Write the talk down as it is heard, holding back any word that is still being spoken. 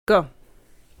Go.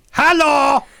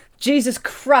 Hello! Jesus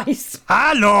Christ.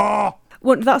 Hello!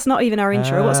 Well, that's not even our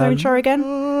intro. What's our intro again?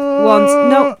 Once.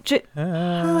 No. Hello.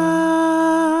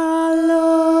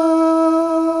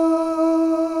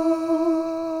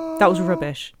 That was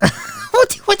rubbish.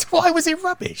 Why was it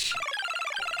rubbish?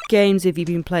 Games have you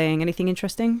been playing? Anything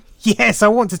interesting? Yes, I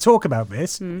want to talk about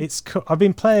this. I've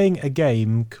been playing a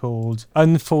game called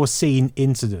Unforeseen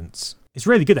Incidents. It's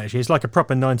really good, actually. It's like a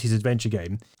proper 90s adventure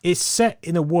game. It's set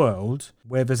in a world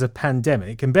where there's a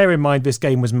pandemic. And bear in mind, this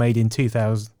game was made in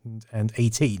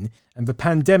 2018. And the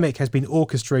pandemic has been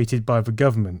orchestrated by the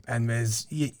government. And there's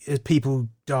people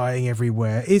dying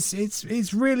everywhere.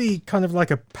 It's really kind of like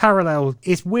a parallel.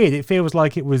 It's weird. It feels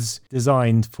like it was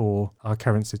designed for our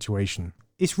current situation.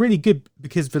 It's really good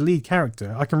because the lead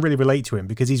character, I can really relate to him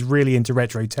because he's really into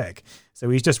retro tech. So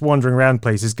he's just wandering around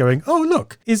places going, oh,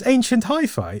 look, is Ancient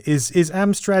Hi-Fi, is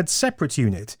Amstrad's separate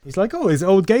unit. He's like, oh, is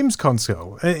Old Games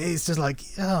Console. It's just like,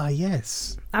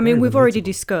 yes. I mean, we've already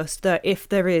discussed that if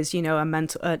there is, a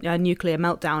nuclear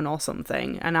meltdown or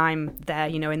something, and I'm there,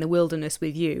 in the wilderness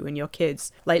with you and your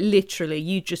kids, like literally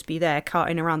you'd just be there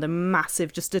carting around a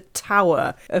massive, just a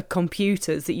tower of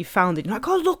computers that you found. And you're like,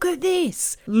 oh, look at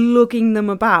this, lugging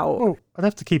them about. Oh, I'd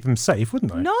have to keep them safe,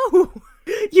 wouldn't I? No.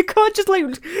 You can't just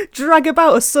drag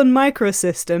about a Sun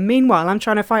Microsystem. Meanwhile, I'm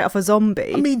trying to fight off a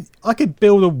zombie. I mean, I could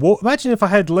build a wall. Imagine if I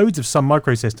had loads of Sun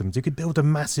Microsystems. You could build a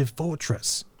massive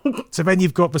fortress. So then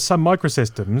you've got the Sun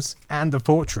Microsystems and the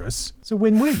fortress. It's a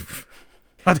win-win.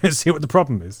 I don't see what the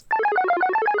problem is.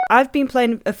 I've been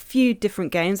playing a few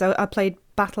different games. I played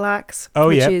Battle Axe,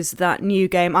 which is that new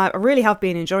game. I really have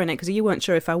been enjoying it because you weren't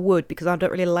sure if I would because I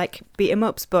don't really like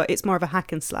beat-em-ups, but it's more of a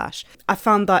hack and slash. I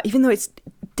found that even though it's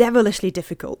devilishly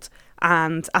difficult,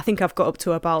 and I think I've got up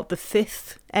to about the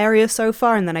 5th area so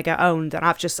far, and then I get owned, and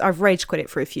I've rage quit it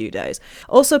for a few days.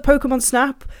 Also, Pokemon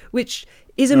Snap, which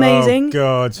is amazing. Oh,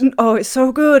 God. Oh, it's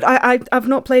so good. I've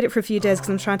not played it for a few days because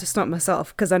I'm trying to stop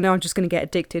myself because I know I'm just going to get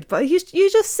addicted. But you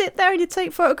just sit there and you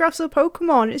take photographs of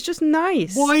Pokemon. It's just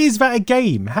nice. Why is that a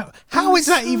game? How is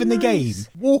that even a game?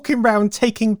 Walking around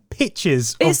taking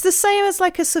pictures. It's the same as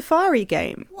like a safari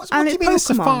game. What do you mean a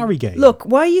safari game? Look,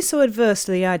 why are you so adverse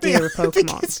to the idea of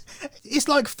Pokemon? Because it's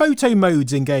like photo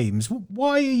modes in games.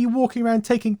 Why are you walking around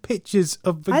taking pictures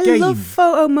of the game? I love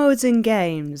photo modes in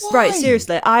games. Why? Right,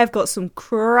 seriously, I've got some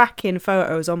cracking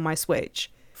photos on my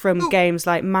Switch from games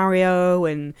like Mario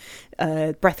and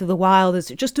Breath of the Wild. It's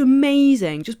just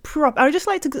amazing. I just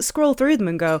like to scroll through them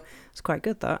and go, it's quite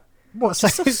good, that. What? So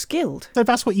skilled. So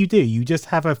that's what you do. You just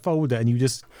have a folder and you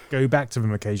just go back to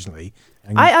them occasionally.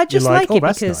 And I just like it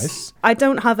because nice. I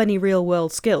don't have any real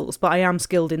world skills, but I am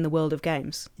skilled in the world of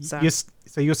games. So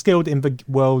you're skilled in the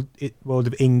world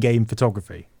of in-game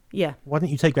photography. Yeah. Why don't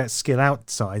you take that skill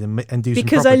outside and do some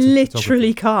because I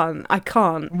literally can't. I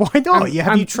can't. Why not?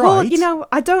 Have you tried? Well,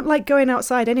 I don't like going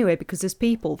outside anyway because there's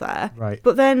people there. Right.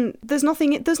 But then there's no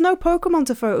Pokemon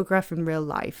to photograph in real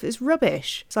life. It's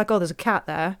rubbish. It's like, oh, there's a cat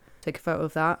there. Take a photo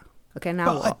of that. Okay,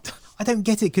 now what? I don't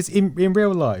get it because in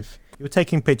real life, you're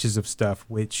taking pictures of stuff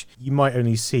which you might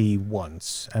only see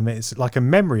once, and it's like a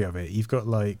memory of it. You've got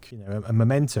a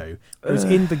memento. Whereas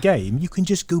in the game, you can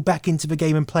just go back into the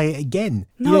game and play it again.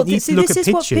 No, this is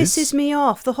what pisses me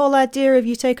off. The whole idea of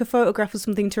you take a photograph of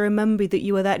something to remember that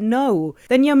you were there. No,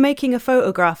 then you're making a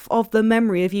photograph of the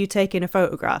memory of you taking a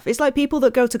photograph. It's like people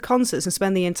that go to concerts and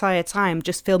spend the entire time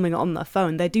just filming it on their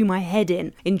phone. They do my head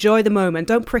in. Enjoy the moment.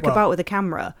 Don't prick about with a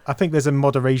camera. I think there's a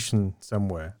moderation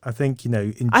somewhere. I think,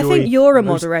 enjoy... I think you're a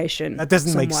moderation. That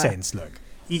doesn't make sense, look.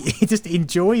 You just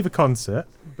enjoy the concert,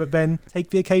 but then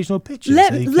take the occasional pictures.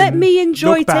 Let me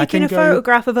enjoy taking a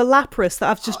photograph of a Lapras that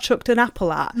I've just chucked an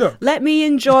apple at. Look. Let me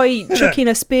enjoy chucking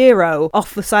a Spearow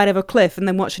off the side of a cliff and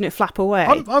then watching it flap away.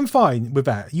 I'm fine with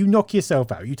that. You knock yourself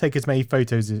out. You take as many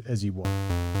photos as you want.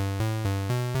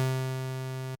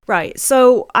 Right,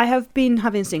 so I have been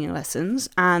having singing lessons,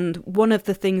 and one of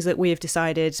the things that we have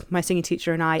decided, my singing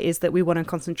teacher and I, is that we want to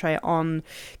concentrate on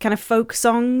kind of folk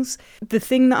songs. The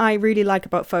thing that I really like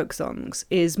about folk songs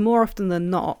is more often than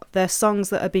not, they're songs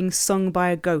that are being sung by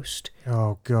a ghost.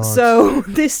 Oh, God. So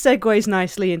this segues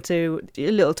nicely into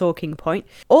a little talking point.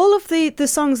 All of the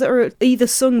songs that are either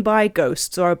sung by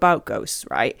ghosts or about ghosts,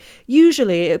 right?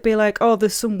 Usually it'd be like, oh,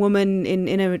 there's some woman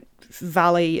in a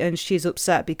valley and she's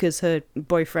upset because her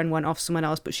boyfriend went off someone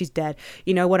else, but she's dead,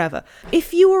 whatever.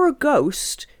 If you were a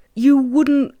ghost, you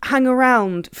wouldn't hang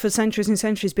around for centuries and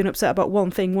centuries being upset about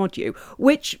one thing, would you?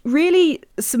 Which really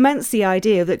cements the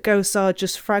idea that ghosts are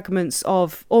just fragments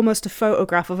of almost a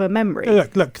photograph of a memory.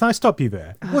 Look, can I stop you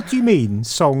there? What do you mean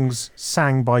songs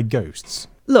sang by ghosts?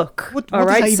 Look, What all does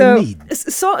right. that even mean?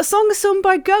 Songs sung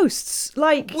by ghosts.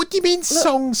 Like, What do you mean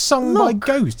sung by look,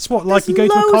 ghosts? What, like you there's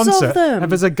go to a loads of concert them.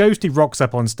 and there's a ghost who rocks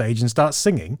up on stage and starts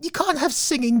singing? You can't have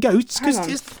singing ghosts Hang on.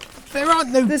 because there aren't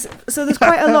no... there's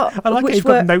quite a lot. I like how which you put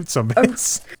were, notes on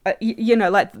this. you know,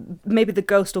 like maybe the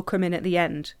ghost will come in at the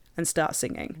end and start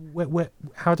singing.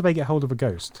 How do they get hold of a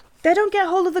ghost? They don't get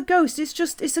hold of the ghost.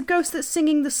 It's a ghost that's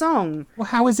singing the song. Well,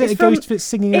 how is it It's a from- ghost that's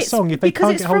singing a it's song if they because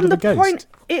can't it's get hold from of a the ghost?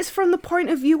 It's from the point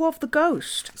of view of the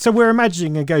ghost. So we're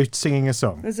imagining a ghost singing a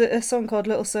song. There's a song called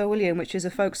Little Sir William, which is a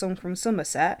folk song from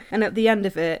Somerset, and at the end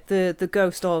of it, the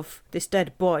ghost of this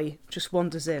dead boy just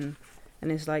wanders in.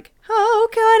 And is like, how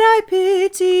can I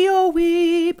pity your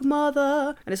weep,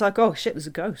 mother? And it's like, oh shit, there's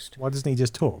a ghost. Why doesn't he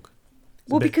just talk?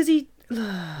 It's Well, a bit, because he...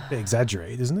 a bit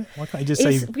exaggerated, isn't it? Why can't he just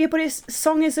say... Yeah, but it's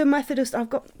song is a Methodist.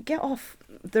 Get off.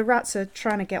 The rats are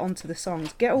trying to get onto the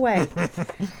songs. Get away.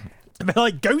 They're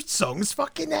like, ghost songs?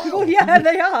 Fucking hell. Oh yeah,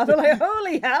 they are. They're like,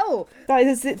 holy hell. Like,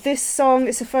 there's this song,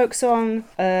 it's a folk song,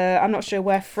 I'm not sure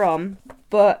where from,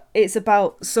 but it's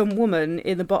about some woman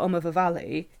in the bottom of a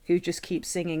valley who just keeps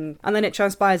singing, and then it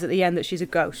transpires at the end that she's a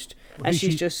ghost, and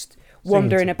she's just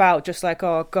wandering about just like,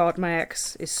 oh god, my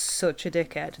ex is such a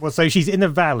dickhead. Well, so she's in a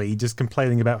valley just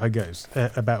complaining about her ghost,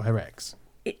 about her ex.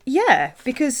 Yeah,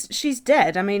 because she's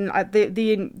dead. I mean,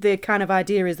 the kind of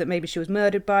idea is that maybe she was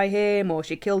murdered by him, or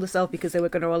she killed herself because they were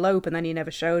going to elope and then he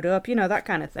never showed up. You know, that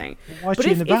kind of thing. Why is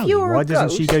she in the valley? Why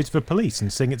doesn't she go to the police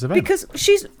and sing it to them? Because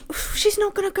she's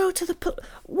not going to go to the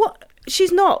what?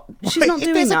 She's not. She's not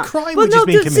doing there's that. a crime Well, which no, has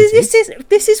been committed.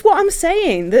 this is what I'm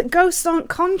saying. That ghosts aren't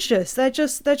conscious. They're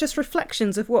just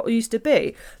reflections of what used to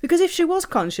be. Because if she was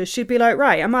conscious, she'd be like,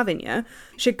 right, I'm having you.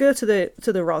 She'd go to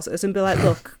the Rosses and be like,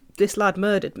 look, this lad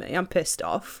murdered me. I'm pissed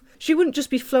off. She wouldn't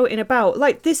just be floating about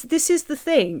like this. This is the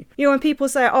thing. You know, when people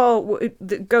say, "Oh,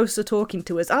 the ghosts are talking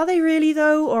to us," are they really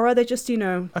though, or are they just, you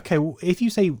know? Okay, well, if you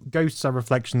say ghosts are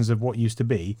reflections of what used to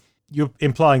be, you're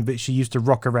implying that she used to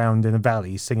rock around in a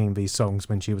valley singing these songs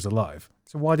when she was alive.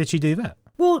 So why did she do that?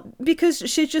 Well, because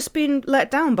she'd just been let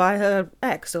down by her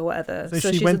ex or whatever. So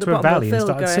she she's went at the to a bottom of valley the and field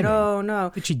started going, singing? "Oh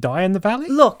no!" Did she die in the valley?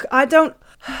 Look, I don't.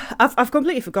 I've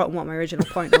completely forgotten what my original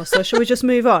point was. So shall we just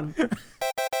move on?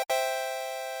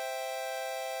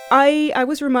 I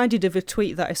was reminded of a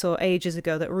tweet that I saw ages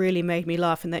ago that really made me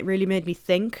laugh and that really made me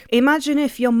think. Imagine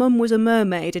if your mum was a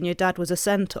mermaid and your dad was a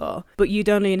centaur, but you'd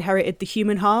only inherited the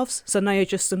human halves, so now you're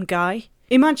just some guy.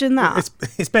 Imagine that.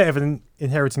 It's better than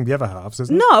inheriting the other halves,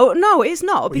 isn't it? No, it's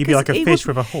not. Well, you'd be like a fish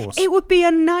with a horse. It would be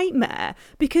a nightmare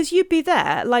because you'd be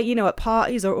there, like, you know, at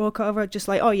parties or whatever, just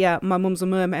like, oh yeah, my mum's a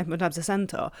mermaid, my dad's a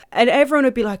centaur. And everyone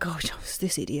would be like, oh, it's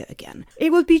this idiot again.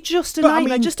 It would be just a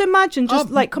nightmare. I mean, just imagine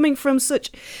like coming from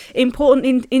such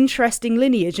important, interesting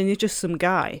lineage and you're just some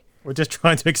guy. We're just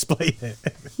trying to explain it.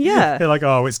 Yeah. They're like,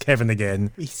 oh, it's Kevin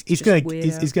again. He's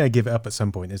gonna give it up at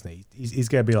some point, isn't he? He's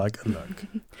gonna be like, look.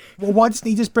 Well, why doesn't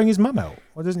he just bring his mum out?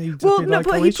 Why doesn't he just be like,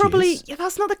 but oh, he probably...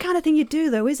 That's not the kind of thing you do,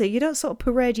 though, is it? You don't sort of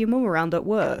parade your mum around at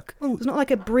work. Well, it's not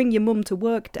like a bring your mum to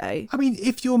work day. I mean,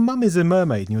 if your mum is a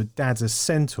mermaid and your dad's a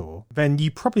centaur, then you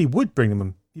probably would bring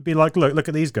them. You'd be like, look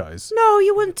at these guys. No,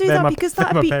 you wouldn't do that because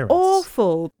that'd be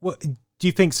awful. What? Do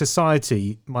you think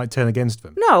society might turn against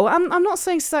them? No, I'm not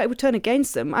saying society would turn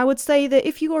against them. I would say that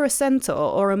if you are a centaur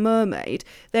or a mermaid,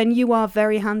 then you are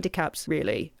very handicapped,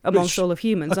 really, amongst all of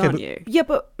humans, aren't you? Yeah,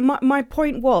 but my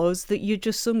point was that you're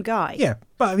just some guy. Yeah,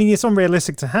 but I mean, it's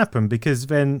unrealistic to happen because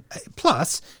then,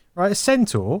 plus, right, a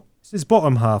centaur is his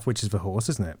bottom half, which is the horse,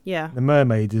 isn't it? Yeah. The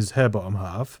mermaid is her bottom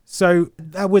half. So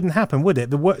that wouldn't happen, would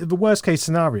it? The worst case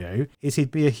scenario is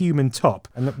he'd be a human top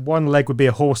and one leg would be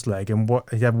a horse leg and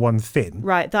he'd have one fin.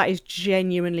 Right, that is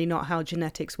genuinely not how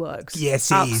genetics works. Yes,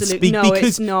 it Absolutely. is. No, because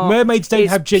it's not. mermaids don't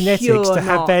It's have genetics to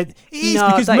have their... It is no,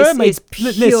 because that mermaids... is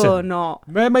pure listen, not.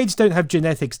 mermaids don't have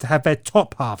genetics to have their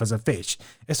top half as a fish.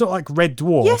 It's not like Red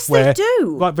Dwarf. Yes, where, they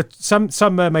do. Like, but some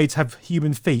mermaids have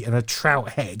human feet and a trout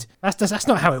head. That's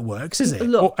not how it works, is it?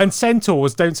 Look, and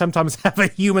centaurs don't sometimes have a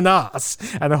human ass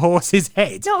and a horse's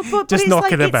head. No, but just it's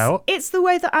knocking like, about. It's the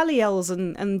way that alleles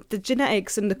and the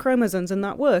genetics and the chromosomes and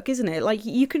that work, isn't it? Like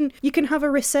you can have a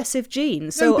recessive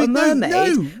gene. So a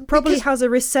mermaid probably has a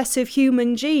recessive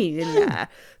human gene in there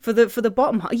for the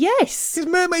bottom half. Yes.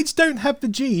 Because mermaids don't have the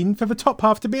gene for the top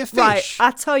half to be a fish. Right,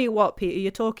 I tell you what, Peter,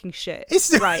 you're talking shit.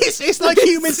 It's like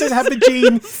humans don't have the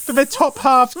gene for the top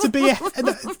half to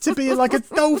be like a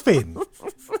dolphin.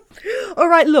 All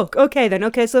right, look, okay then,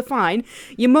 okay, so fine.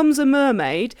 Your mum's a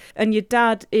mermaid and your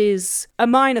dad is a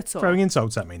minotaur. Throwing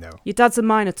insults at me now. Your dad's a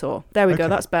minotaur. There we go, Okay.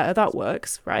 that's better, that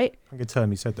works, right? I can tell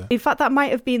him he said that. In fact, that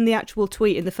might have been the actual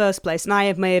tweet in the first place, and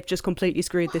I may have just completely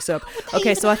screwed this up.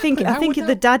 Okay, so I think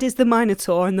the dad is the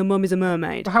Minotaur and the mum is a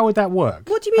mermaid. How would that work?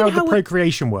 What do you mean? How would the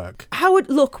procreation work?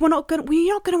 Look, we're not going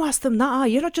to ask them that, are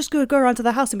you? You're not just going to go around to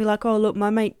the house and be like, oh, look, my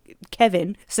mate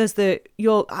Kevin says that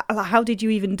how did you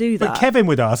even do that? But Kevin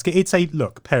would ask it. He'd say,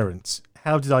 look, parents,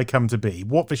 how did I come to be?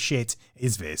 What the shit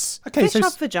is this? Okay, Fish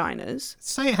have vaginas.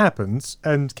 Say it happens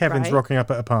and Kevin's rocking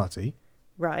up at a party.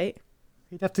 Right.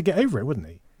 He'd have to get over it, wouldn't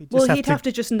he? He'd have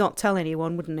to just not tell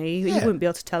anyone, wouldn't he? Yeah. He wouldn't be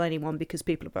able to tell anyone because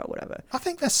people about whatever. I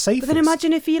think that's safe. But then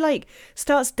imagine if he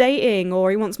starts dating or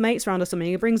he wants mates around or something,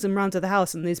 he brings them round to the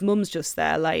house and his mum's just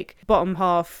there, bottom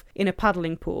half in a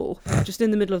paddling pool, just in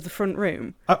the middle of the front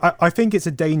room. I think it's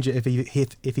a danger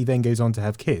if he then goes on to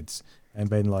have kids and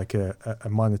then a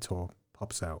Minotaur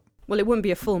pops out. Well, it wouldn't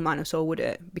be a full Minotaur, would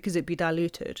it? Because it'd be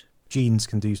diluted. Genes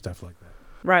can do stuff like that.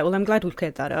 Right, well, I'm glad we've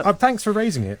cleared that up. Thanks for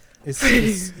raising it. It's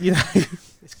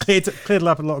it's cleared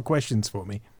up a lot of questions for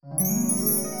me.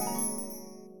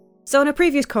 So in a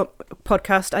previous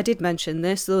podcast, I did mention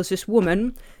this. There was this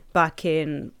woman back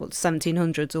in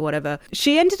 1700s or whatever.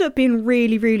 She ended up being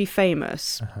really, really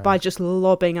famous by just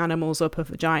lobbing animals up her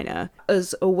vagina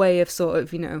as a way of sort of,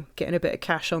 getting a bit of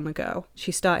cash on the go.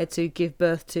 She started to give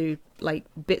birth to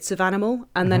bits of animal,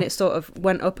 and then it sort of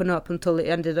went up and up until it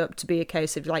ended up to be a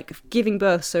case of giving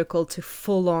birth, so-called, to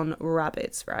full-on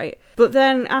rabbits, right? But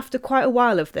then after quite a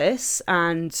while of this,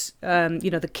 and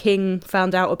the king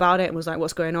found out about it and was like,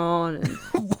 what's going on? And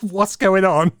what's going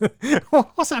on?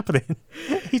 What's happening?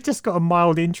 He's just got a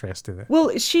mild interest in it.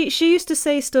 Well, she used to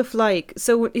say stuff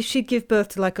so if she'd give birth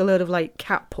to a load of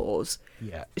cat paws,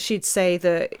 yeah, she'd say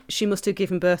that she must have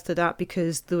given birth to that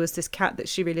because there was this cat that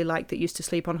she really liked that used to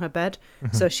sleep on her bed.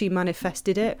 So she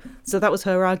manifested it. So that was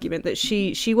her argument, that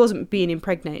she wasn't being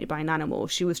impregnated by an animal.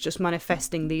 She was just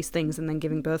manifesting these things and then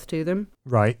giving birth to them.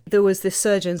 Right. There was this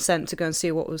surgeon sent to go and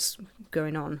see what was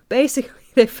going on. Basically,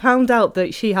 they found out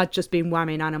that she had just been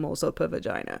whamming animals up her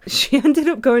vagina. She ended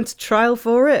up going to trial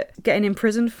for it, getting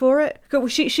imprisoned for it.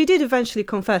 She did eventually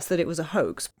confess that it was a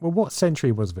hoax. Well, what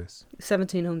century was this?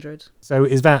 1700. So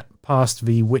is that past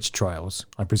the witch trials,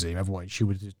 I presume? Otherwise she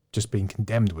would have just been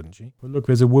condemned, wouldn't she? Well, look,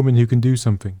 there's a woman who can do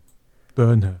something.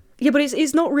 Burn her. Yeah, but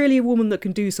it's not really a woman that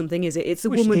can do something, is it? It's a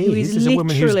woman who is literally a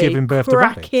woman who's giving birth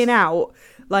cracking out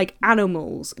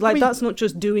animals. That's not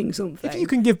just doing something. If you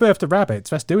can give birth to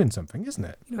rabbits, that's doing something, isn't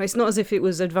it? It's not as if it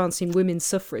was advancing women's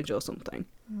suffrage or something.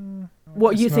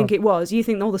 What you think it was? You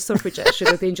think all the suffragettes should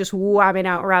have been just whamming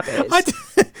out rabbits?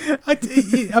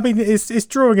 I mean, it's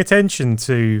drawing attention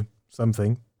to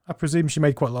something. I presume she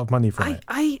made quite a lot of money from it.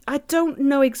 I don't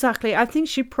know exactly. I think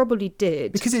she probably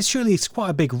did. Because it's quite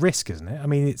a big risk, isn't it? I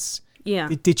mean, it's... Yeah.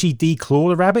 Did she declaw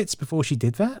the rabbits before she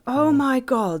did that? Oh my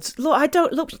God.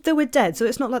 Look, they were dead, so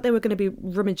it's not like they were going to be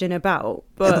rummaging about.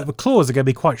 But, but the claws are going to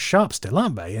be quite sharp still,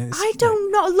 aren't they? I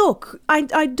don't know. Look,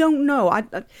 I don't know.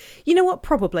 You know what,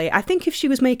 probably. I think if she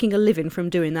was making a living from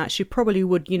doing that, she probably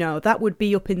would, that would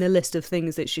be up in the list of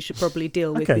things that she should probably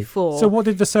deal with before. So what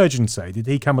did the surgeon say? Did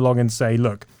he come along and say,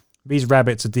 look, these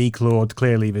rabbits are declawed,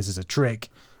 clearly this is a trick.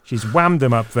 She's whammed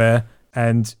them up there.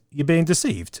 And you're being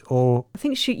deceived, or... I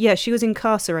think she was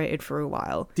incarcerated for a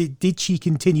while. Did she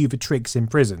continue the tricks in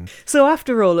prison? So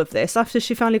after all of this, after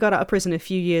she finally got out of prison a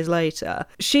few years later,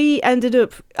 she ended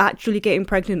up actually getting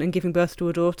pregnant and giving birth to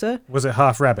a daughter. Was it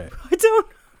half rabbit? I don't...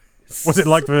 Was it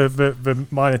like the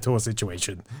Minotaur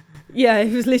situation? Yeah,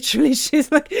 it was literally, she's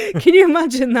like, can you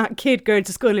imagine that kid going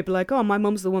to school and he'd be like, oh, my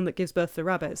mum's the one that gives birth to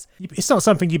rabbits? It's not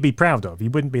something you'd be proud of. You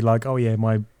wouldn't be like, oh yeah,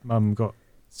 my mum got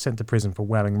sent to prison for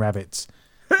wearing rabbits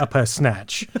up her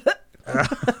snatch.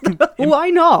 Why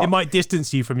not? It might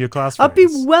distance you from your class friends. I'd be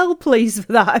well pleased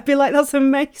for that. I'd be like, that's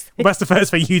amazing. Well, that's the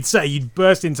first thing you'd say. You'd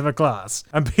burst into the class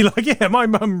and be like, yeah, my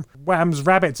mum whams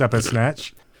rabbits up her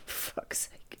snatch. Fuck's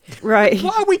sake. Right.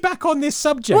 Why are we back on this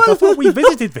subject? I thought we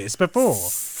visited this before.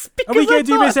 Are we going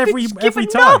to do this every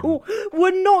time? No,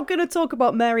 we're not going to talk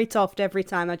about Mary Toft every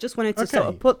time. I just wanted to sort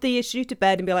of put the issue to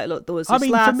bed and be like, look, there was this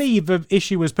for me, the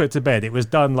issue was put to bed. It was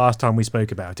done last time we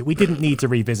spoke about it. We didn't need to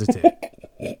revisit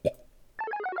it.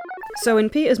 So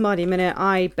in Peter's Mardy Minute,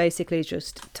 I basically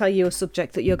just tell you a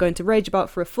subject that you're going to rage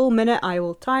about for a full minute. I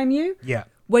will time you. Yeah.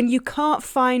 When you can't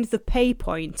find the pay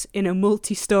point in a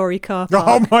multi-storey car park.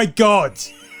 Oh my God.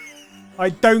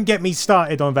 Don't get me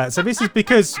started on that. So this is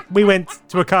because we went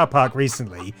to a car park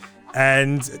recently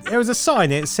and there was a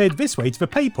sign, it said this way to the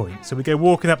pay point. So we go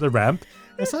walking up the ramp.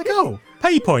 It's like, oh,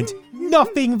 pay point.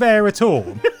 Nothing there at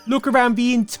all. Look around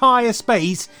the entire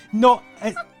space. Not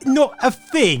a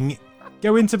thing.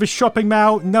 Go into the shopping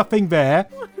mall. Nothing there.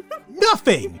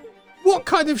 Nothing. What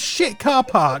kind of shit car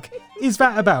park is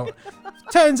that about?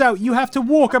 Turns out you have to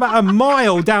walk about a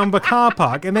mile down the car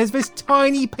park and there's this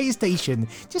tiny pay station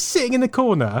just sitting in the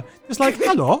corner, just like,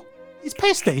 hello, it's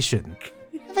pay station.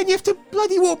 And then you have to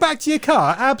bloody walk back to your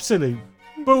car. Absolute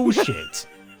bullshit.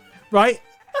 Right?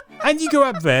 And you go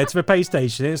up there to the pay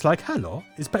station and it's like, hello.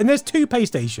 And there's 2 pay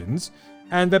stations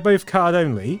and they're both card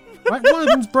only. Right? One of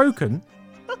them's broken.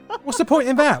 What's the point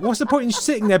in that? What's the point in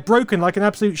sitting there broken like an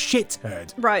absolute shit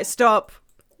turd? Right, stop.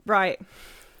 Right.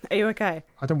 Are you okay?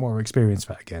 I don't want to experience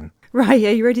that again. Right,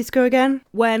 are you ready to go again?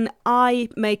 When I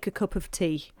make a cup of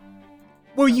tea.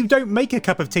 Well, you don't make a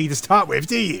cup of tea to start with,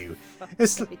 do you?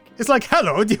 It's like,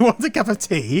 hello, do you want a cup of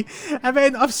tea? And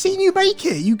then I've seen you make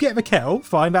it. You get the kettle,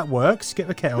 fine, that works. Get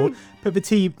the kettle, put the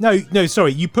tea. No,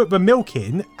 sorry, you put the milk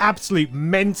in. Absolute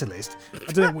mentalist.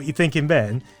 I don't know what you're thinking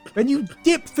then. Then you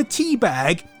dip the tea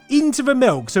bag into the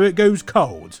milk so it goes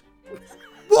cold.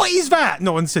 What is that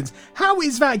nonsense? How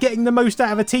is that getting the most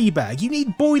out of a tea bag? You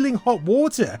need boiling hot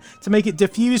water to make it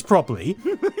diffuse properly.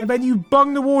 And then you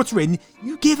bung the water in,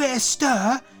 you give it a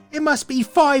stir. It must be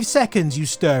 5 seconds you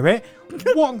stir it.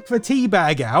 Wonk the tea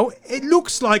bag out. It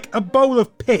looks like a bowl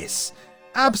of piss.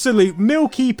 Absolute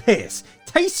milky piss.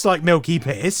 Tastes like milky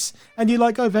piss. And you're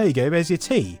like, oh, there you go, there's your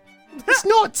tea. It's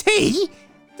not tea.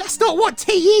 That's not what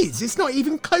tea is. It's not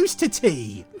even close to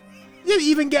tea. You don't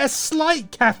even get a slight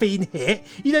caffeine hit.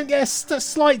 You don't get a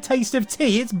slight taste of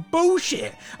tea. It's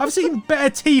bullshit. I've seen better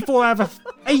tea fall out of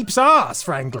an ape's arse,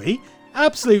 frankly.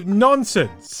 Absolute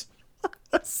nonsense.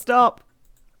 Stop.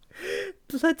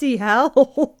 Bloody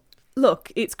hell.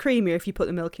 Look, it's creamier if you put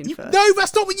the milk in first. No,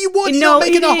 that's not what you want. You're not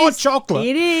making a hot chocolate.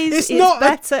 It is. It's not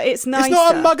better. It's nicer. It's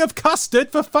not a mug of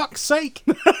custard, for fuck's sake.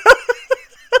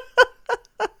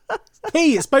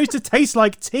 Tea. It's supposed to taste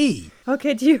like tea.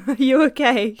 Okay, are you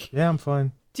okay? Yeah, I'm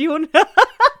fine. Do you want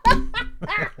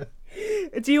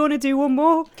to do one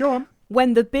more? Go on.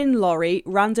 When the bin lorry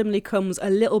randomly comes a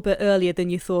little bit earlier than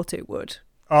you thought it would.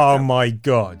 Oh my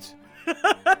God.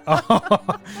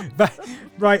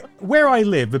 Right, where I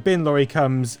live, the bin lorry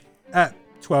comes at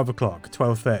 12 o'clock,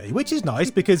 12:30, which is nice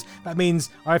because that means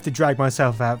I have to drag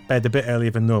myself out of bed a bit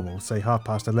earlier than normal, say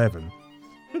 11:30.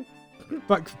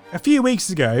 But a few weeks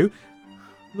ago,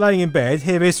 laying in bed,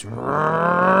 hear this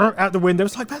out the window.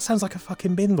 It's like, that sounds like a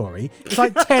fucking bin lorry. It's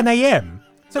like 10 a.m.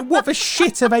 So what the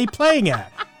shit are they playing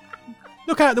at?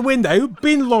 Look out the window,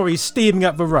 bin lorries steaming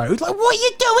up the road. Like, what are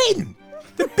you doing?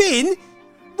 The bin,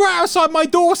 right outside my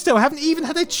door still. I haven't even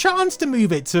had a chance to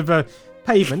move it to the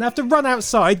pavement. I have to run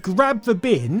outside, grab the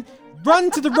bin,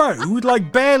 run to the road,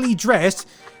 like barely dressed,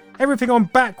 everything on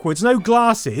backwards, no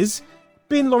glasses.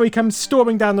 Bin lorry comes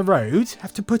storming down the road,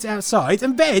 have to put it outside,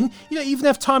 and then you don't even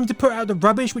have time to put out the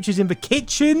rubbish which is in the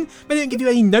kitchen. They don't give you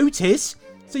any notice.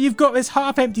 So you've got this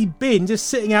half-empty bin just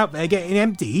sitting out there getting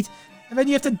emptied, and then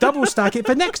you have to double stack it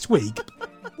for next week.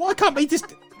 Why can't they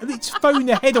just at least phone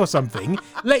ahead or something,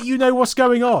 let you know what's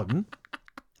going on?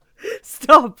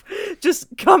 Stop. Just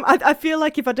come. I feel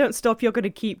like if I don't stop, you're going to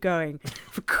keep going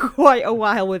for quite a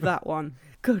while with that one.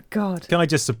 Good God. Can I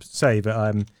just say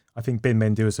that I think bin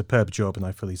men do a superb job and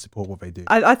I fully support what they do.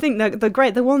 I think they're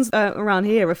great. The ones around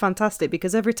here are fantastic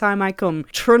because every time I come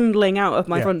trundling out of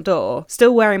my front door,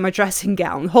 still wearing my dressing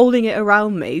gown, holding it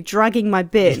around me, dragging my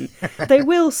bin, they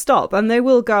will stop and they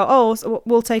will go, oh, so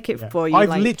we'll take it for you.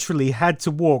 I've literally had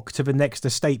to walk to the next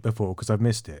estate before because I've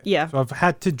missed it. Yeah. So I've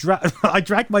had to I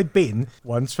dragged my bin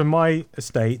once from my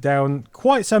estate down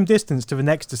quite some distance to the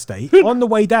next estate. On the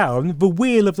way down, the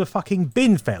wheel of the fucking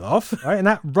bin fell off, right, and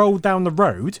that rolled down the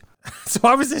road. So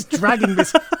I was just dragging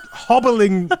this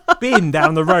hobbling bin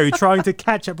down the road trying to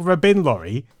catch up with a bin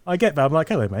lorry. I get there, I'm like,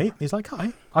 hello, mate. He's like,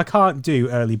 hi. I can't do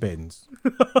early bins.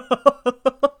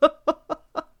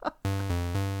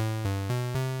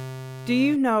 Do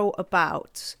you know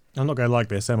about... I'm not going to like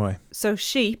this, am I? So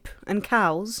sheep and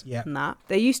cows and that,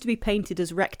 they used to be painted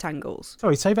as rectangles.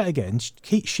 Sorry, say that again.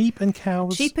 Sheep and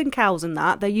cows? Sheep and cows and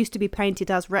that, they used to be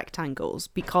painted as rectangles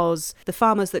because the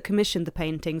farmers that commissioned the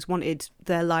paintings wanted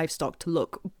their livestock to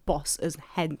look boss as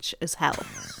hench as hell.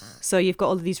 So you've got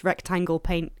all of these rectangle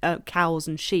cows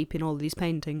and sheep in all of these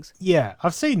paintings. Yeah,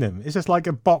 I've seen them. It's just like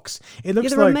a box. It looks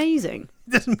they're like amazing.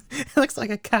 It looks like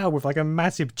a cow with like a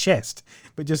massive chest,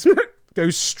 but just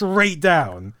goes straight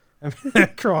down and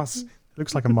across.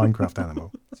 Looks like a Minecraft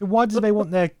animal. So why do they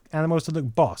want their animals to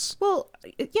look boss? Well,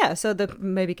 yeah, so they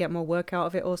maybe get more work out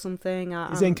of it or something.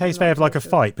 Is it in case they have like a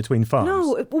fight between farms?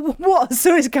 No, what?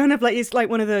 So it's kind of like, it's like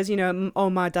one of those, oh,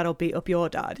 my dad will beat up your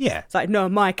dad. Yeah. It's like, no,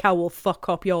 my cow will fuck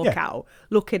up your cow.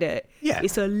 Look at it. Yeah.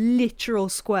 It's a literal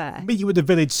square. Meet you at the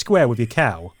village square with your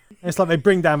cow. And it's like they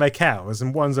bring down their cows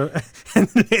and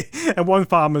and one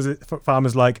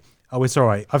farmer's like, oh, it's all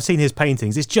right. I've seen his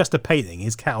paintings. It's just a painting.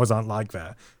 His cows aren't like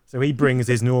that. So he brings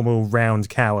his normal round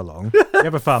cow along. The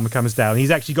other farmer comes down.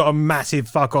 He's actually got a massive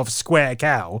fuck-off square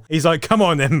cow. He's like, come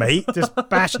on then, mate. Just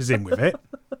bashes him with it.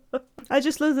 I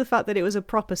just love the fact that it was a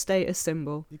proper status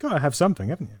symbol. You've got to have something,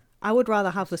 haven't you? I would rather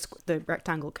have the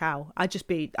rectangle cow. I'd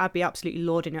be absolutely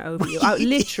lording it over you. I,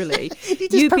 literally,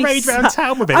 you'd parade around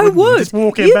town with it. I would. Just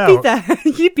walking You'd about. be there.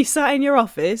 You'd be sat in your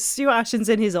office. Stuart Ashton's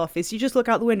in his office. You just look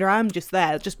out the window. I'm just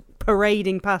there, just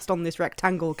parading past on this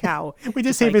rectangle cow. We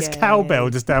just hear this cowbell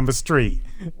just down the street.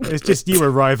 It's just you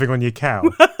arriving on your cow.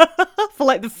 For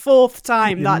like the fourth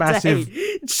time Your that massive-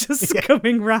 day, just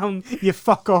coming round. You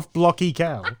fuck off blocky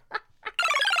cow.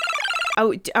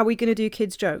 Oh, are we going to do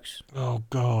kids' jokes? Oh,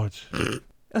 God.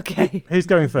 Okay. Who's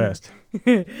going first?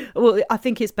 Well, I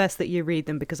think it's best that you read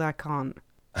them because I can't.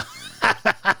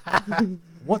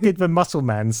 What did the muscle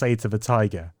man say to the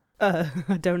tiger? I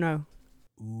don't know.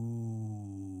 Ooh.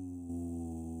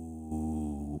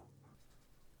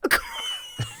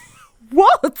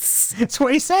 What? That's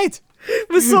what he said. It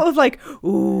was sort of like,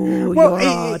 ooh, Well, you're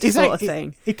odd, it's sort like- of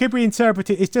thing. It could be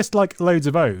interpreted. It's just like loads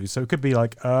of O's, so it could be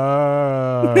like,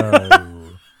 oh.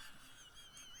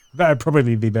 That'd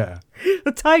probably be better.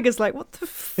 The tiger's like, what the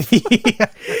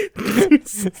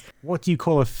What do you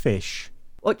call a fish?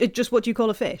 What do you call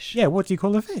a fish? Yeah, what do you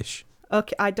call a fish?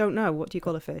 Okay, I don't know. What do you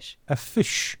call a fish? A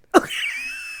fish.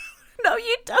 No,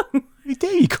 you don't. You do.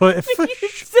 You call it a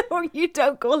fish. You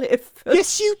don't call it a fish.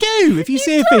 Yes, you do. If you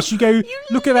see a fish, you go,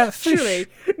 look at that fish.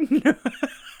 No.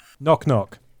 Knock,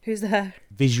 knock. Who's there?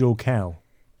 Visual cow.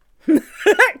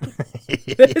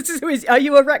 Are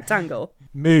you a rectangle?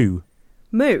 Moo.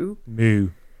 Moo? Moo.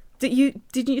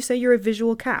 Didn't you say you're a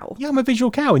visual cow? Yeah, I'm a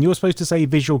visual cow, and you're supposed to say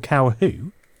visual cow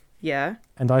who? Yeah.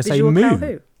 And I say Visual moo. cow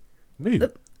who? Moo.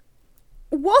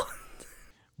 What?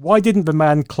 Why didn't the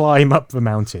man climb up the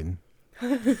mountain?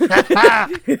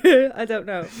 I don't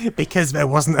know. Because there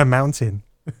wasn't a mountain.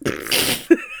 This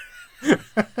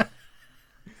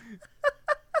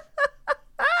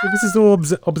is all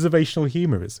observational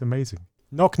humour. It's amazing.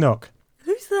 Knock, knock.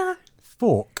 Who's there?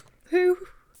 Fork. Who?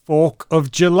 4th of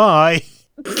July.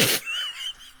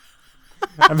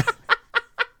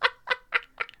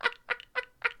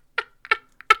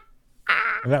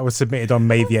 And that was submitted on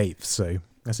May the 8th, so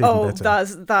that's even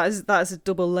better. That's a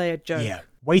double layered joke. Yeah.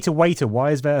 Waiter, waiter,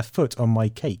 why is there a foot on my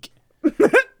cake?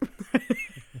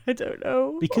 I don't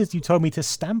know. Because you told me to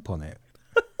stamp on it.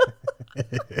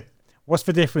 What's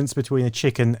the difference between a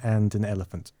chicken and an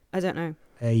elephant? I don't know.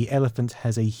 A elephant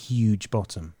has a huge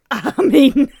bottom. I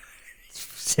mean,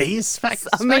 See, it's factual.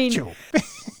 I mean-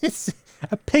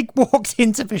 A pig walked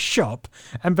into the shop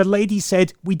and the lady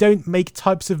said, "We don't make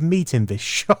types of meat in this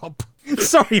shop."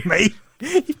 Sorry, mate.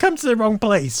 You've come to the wrong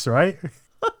place, right?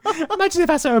 Imagine if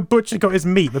that's how a butcher got his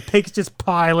meat. The pigs just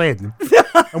pile in.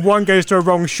 And one goes to a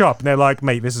wrong shop and they're like,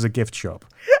 "Mate, this is a gift shop."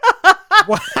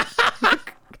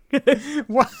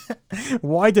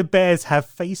 Why do bears have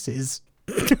faces?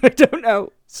 I don't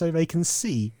know. So they can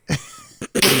see.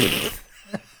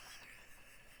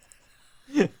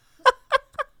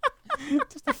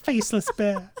 Just a faceless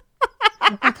bear.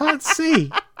 I can't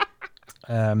see.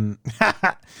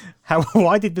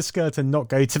 Why did the skeleton not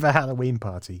go to the Halloween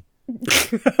party?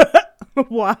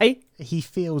 Why? He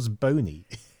feels bony.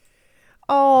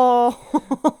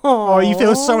 Oh. Oh, you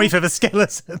feel sorry for the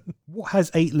skeleton. What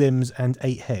has 8 limbs and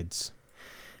 8 heads?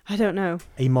 I don't know.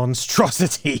 A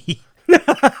monstrosity.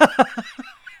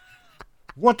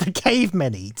 What do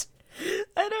cavemen eat?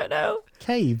 I don't know.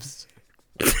 Caves.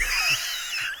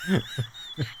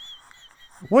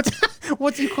 What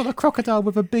do you call a crocodile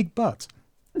with a big butt?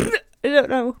 I don't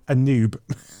know. A noob.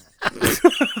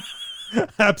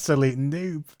 Absolute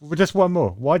noob. Well, just one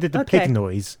more. Why did the pig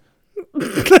noise?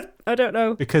 I don't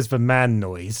know. Because the man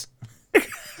noise.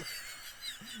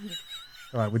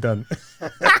 All right, we're done.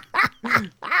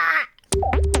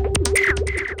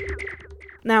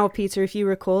 Now, Peter, if you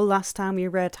recall, last time we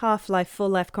read Half-Life Full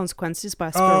Life Consequences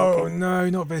by Squirrel Oh, King. no,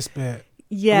 not this bit.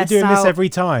 Yes. Are we doing this every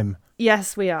time?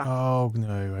 Yes, we are. Oh,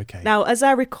 no, okay. Now, as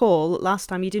I recall, last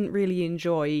time you didn't really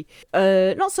enjoy,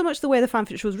 not so much the way the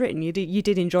fanfiction was written, you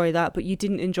did enjoy that, but you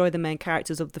didn't enjoy the main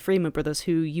characters of the Freeman brothers,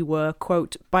 who you were,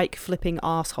 quote, bike-flipping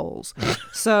arseholes.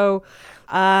 So,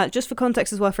 just for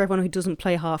context as well, for everyone who doesn't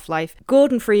play Half-Life,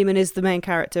 Gordon Freeman is the main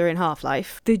character in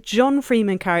Half-Life. The John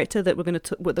Freeman character that we're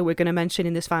going to mention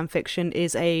in this fanfiction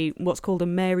is what's called a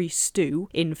Mary Stew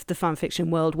in the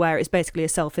fanfiction world, where it's basically a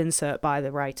self-insert by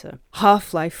the writer.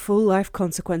 Half-Life Full Life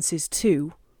Consequences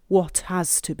 2. What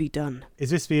has to be done?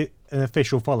 Is this an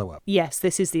official follow-up? Yes,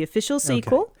 this is the official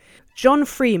sequel. John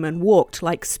Freeman walked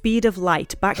like speed of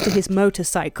light back to his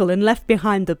motorcycle and left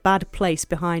behind the bad place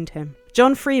behind him.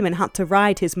 John Freeman had to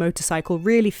ride his motorcycle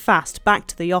really fast back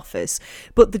to the office,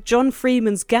 but the John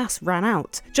Freeman's gas ran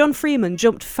out. John Freeman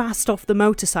jumped fast off the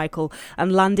motorcycle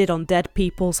and landed on dead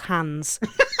people's hands.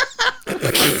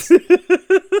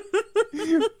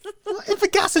 If the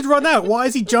gas had run out, why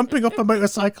is he jumping off a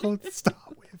motorcycle to start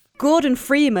with? Gordon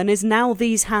Freeman is now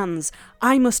these hands.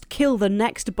 I must kill the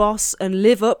next boss and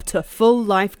live up to full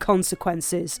life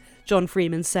consequences, John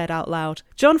Freeman said out loud.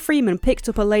 John Freeman picked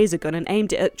up a laser gun and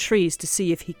aimed it at trees to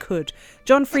see if he could.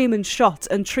 John Freeman shot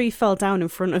and tree fell down in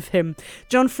front of him.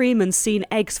 John Freeman seen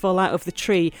eggs fall out of the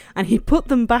tree and he put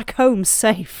them back home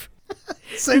safe.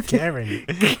 So caring.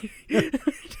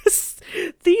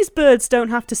 These birds don't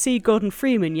have to see Gordon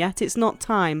Freeman yet. It's not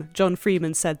time, John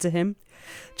Freeman said to him.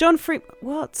 John Freeman...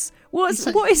 What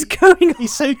is going on?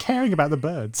 He's so caring about the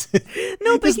birds.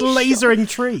 No, but he's lasering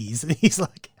trees. And he's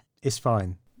like, it's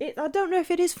fine. I don't know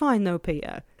if it is fine though,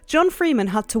 Peter. John Freeman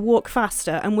had to walk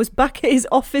faster and was back at his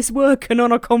office working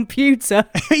on a computer.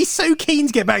 He's so keen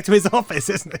to get back to his office,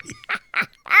 isn't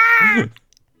he?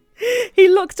 He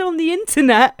looked on the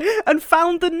internet and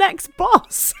found the next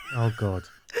boss. Oh, God.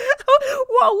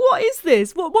 What is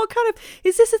this? What kind of...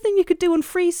 Is this a thing you could do on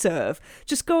FreeServe?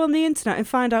 Just go on the internet and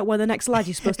find out where the next lad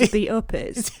you're supposed to beat up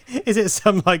is. Is it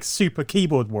some, like, super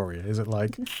keyboard warrior? Is it,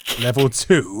 like, level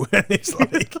 2? And it's,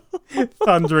 like,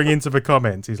 thundering into the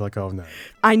comments. He's like, oh, no.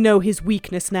 I know his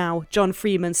weakness now, John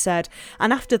Freeman said.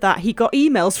 And after that, he got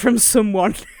emails from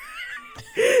someone.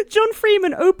 John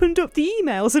Freeman opened up the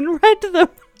emails and read them.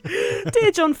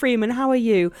 Dear John Freeman, how are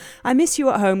you? I miss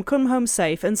you at home. Come home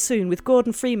safe and soon with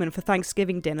Gordon Freeman for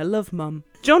Thanksgiving dinner. Love, Mum.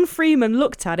 John Freeman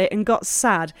looked at it and got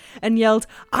sad and yelled,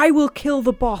 I will kill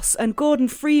the boss and Gordon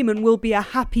Freeman will be a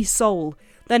happy soul.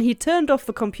 Then he turned off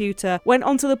the computer, went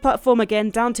onto the platform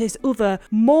again down to his other,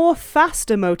 more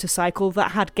faster motorcycle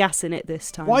that had gas in it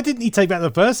this time. Why didn't he take that the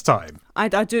first time?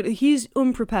 He's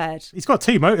unprepared. He's got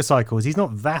 2 motorcycles. He's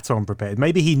not that unprepared.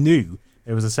 Maybe he knew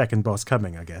there was a second boss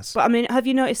coming, I guess. But I mean, have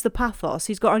you noticed the pathos?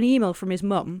 He's got an email from his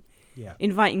mum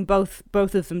inviting both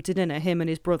of them to dinner, him and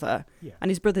his brother. Yeah. And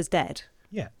his brother's dead.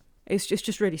 Yeah. It's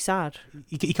just really sad.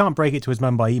 He can't break it to his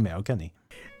mum by email, can he?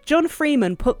 John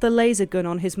Freeman put the laser gun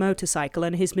on his motorcycle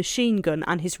and his machine gun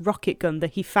and his rocket gun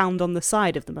that he found on the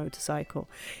side of the motorcycle.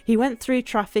 He went through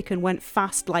traffic and went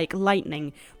fast like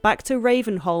lightning, back to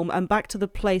Ravenholm and back to the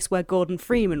place where Gordon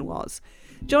Freeman was.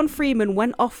 John Freeman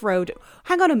went off-road.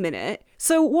 Hang on a minute.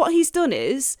 So what he's done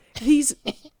is he's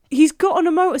got on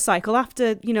a motorcycle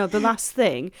after, the last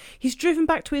thing. He's driven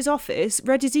back to his office,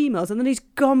 read his emails, and then he's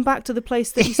gone back to the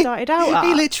place that he started out at.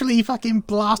 He literally fucking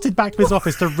blasted back to his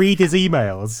office to read his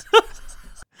emails.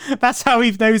 That's how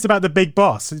he knows about the big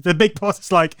boss. The big boss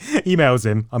is like, emails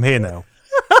him, I'm here now.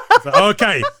 Like,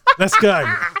 okay, let's go.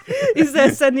 Is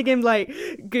there sending him like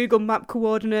Google Map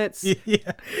coordinates?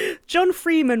 Yeah. John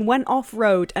Freeman went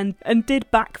off-road and did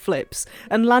backflips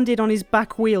and landed on his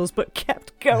back wheels but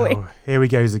kept going. Oh, here he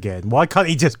goes again. Why can't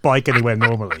he just bike anywhere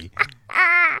normally?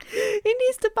 He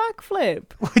needs to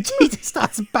backflip. He just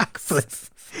starts backflip.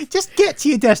 Just get to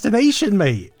your destination,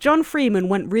 mate. John Freeman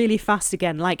went really fast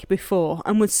again like before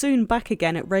and was soon back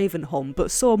again at Ravenholm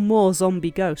but saw more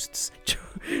zombie ghosts.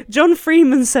 John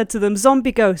Freeman said to them,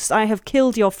 Zombie ghosts, I have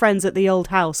killed your friends at the old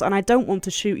house and I don't want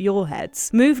to shoot your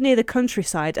heads. Move near the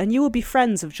countryside and you will be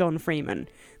friends of John Freeman.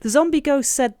 The zombie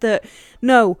ghost said that,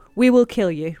 no, we will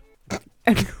kill you.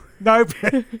 No,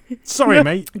 sorry,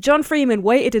 mate. John Freeman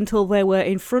waited until they were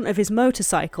in front of his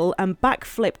motorcycle and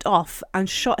backflipped off and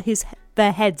shot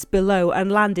their heads below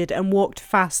and landed and walked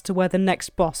fast to where the next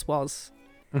boss was.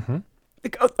 Mm-hmm.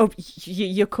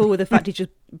 You're cool with the fact he just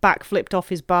backflipped off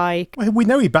his bike? Well, we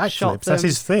know he backflips. That's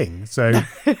his thing. So,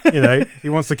 if he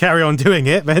wants to carry on doing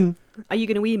it, then... Are you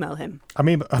going to email him? I'm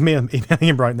emailing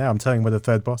him right now. I'm telling him where the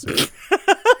third boss is.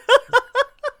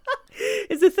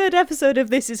 Is the third episode of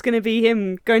this is going to be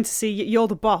him going to see you're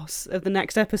the boss of the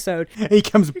next episode? He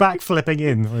comes backflipping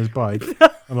in on his bike.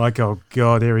 I'm like, oh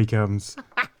God, here he comes.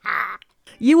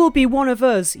 You will be one of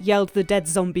us, yelled the dead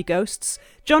zombie ghosts.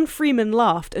 John Freeman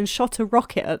laughed and shot a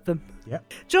rocket at them.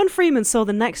 Yep. John Freeman saw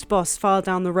the next boss far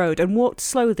down the road and walked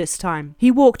slow this time.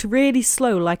 He walked really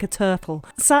slow like a turtle,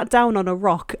 sat down on a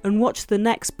rock and watched the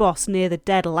next boss near the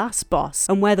dead last boss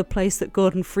and where the place that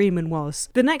Gordon Freeman was.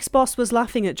 The next boss was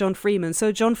laughing at John Freeman,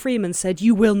 so John Freeman said,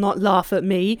 you will not laugh at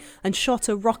me, and shot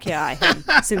a rocket at him,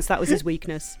 since that was his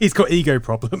weakness. He's got ego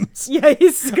problems. Yeah,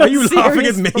 he's got Are you laughing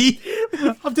at me?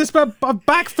 I've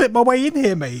backflipped my way in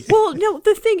here, mate. Well, no,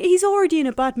 the thing, he's already in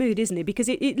a bad mood, isn't he? Because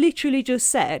it literally just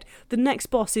said the next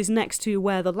boss is next to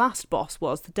where the last boss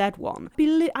was, the dead one,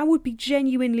 I would be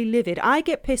genuinely livid. I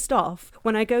get pissed off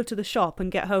when I go to the shop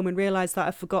and get home and realise that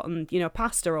I've forgotten,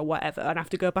 pasta or whatever, and have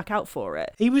to go back out for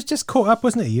it. He was just caught up,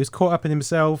 wasn't he? He was caught up in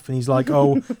himself, and he's like,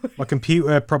 oh, my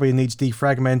computer probably needs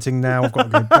defragmenting now. I've got to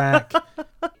go back.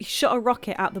 He shot a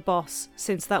rocket at the boss,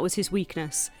 since that was his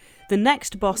weakness. The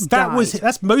next boss died.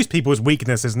 That's most people's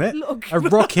weakness, isn't it? Look. A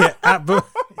rocket to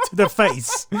the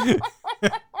face.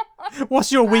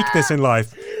 What's your weakness in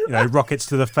life? Rockets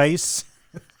to the face.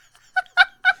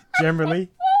 Generally.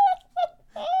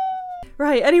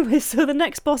 Right, anyway, so the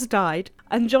next boss died,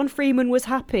 and John Freeman was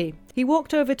happy. He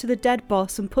walked over to the dead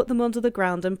boss and put them under the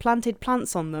ground and planted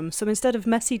plants on them, so instead of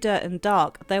messy dirt and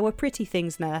dark, there were pretty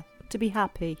things there to be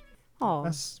happy. Aww.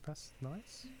 That's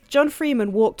nice. John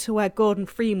Freeman walked to where Gordon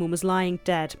Freeman was lying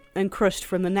dead and crushed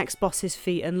from the next boss's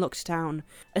feet and looked down.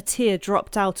 A tear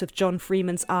dropped out of John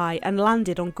Freeman's eye and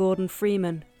landed on Gordon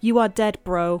Freeman. You are dead,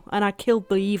 bro, and I killed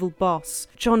the evil boss.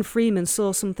 John Freeman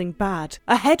saw something bad.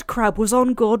 A head crab was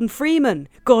on Gordon Freeman.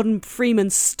 Gordon Freeman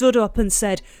stood up and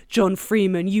said, John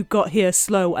Freeman, you got here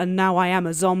slow and now I am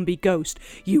a zombie ghost.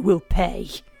 You will pay.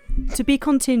 To be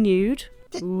continued.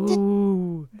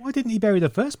 Ooh. Why didn't he bury the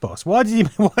first boss? Why did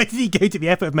he go to the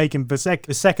effort of making the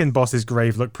second boss's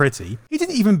grave look pretty? He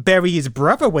didn't even bury his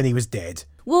brother when he was dead.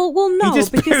 Well, no, he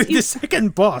just buried the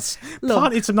second boss,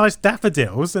 planted some nice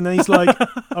daffodils, and then he's like,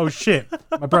 "Oh shit,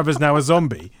 my brother's now a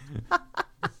zombie."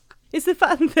 It's the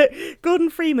fact that Gordon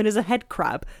Freeman is a head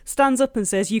crab, stands up and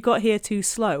says, you got here too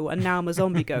slow and now I'm a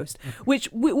zombie ghost. Which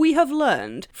we have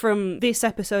learned from this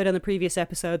episode and the previous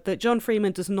episode that John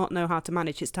Freeman does not know how to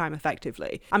manage his time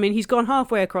effectively. I mean, he's gone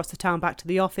halfway across the town back to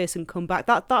the office and come back.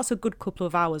 That's a good couple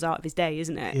of hours out of his day,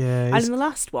 isn't it? Yeah. And in the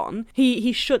last one,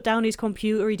 he shut down his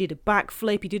computer, he did a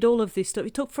backflip, he did all of this stuff.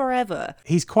 It took forever.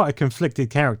 He's quite a conflicted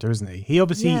character, isn't he? He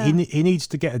obviously, he needs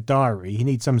to get a diary. He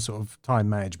needs some sort of time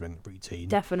management routine.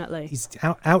 Definitely. He's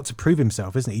out to prove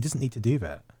himself, isn't he? He doesn't need to do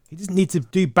that. He doesn't need to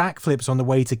do backflips on the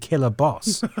way to kill a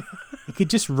boss. He could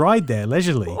just ride there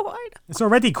leisurely. It's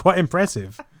already quite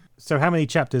impressive. So how many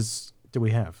chapters do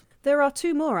we have? There are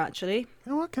 2 more, actually.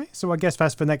 Oh, okay. So I guess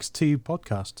that's the next 2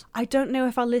 podcasts. I don't know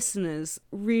if our listeners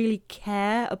really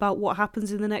care about what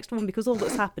happens in the next one, because all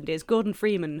that's happened is Gordon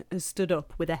Freeman has stood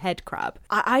up with a head crab.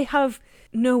 I have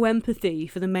no empathy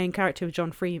for the main character of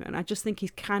John Freeman. I just think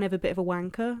he's kind of a bit of a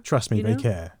wanker. Trust me, they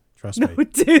care. Trust me. No,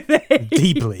 do they?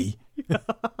 Deeply.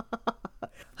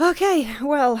 Okay,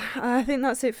 well, I think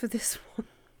that's it for this one.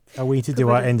 Oh, we need to do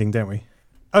our ending, don't we?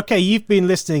 Okay, you've been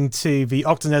listening to the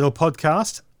Octonedal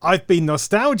podcast. I've been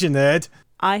Nostalgia Nerd.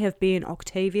 I have been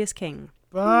Octavius King.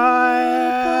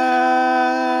 Bye.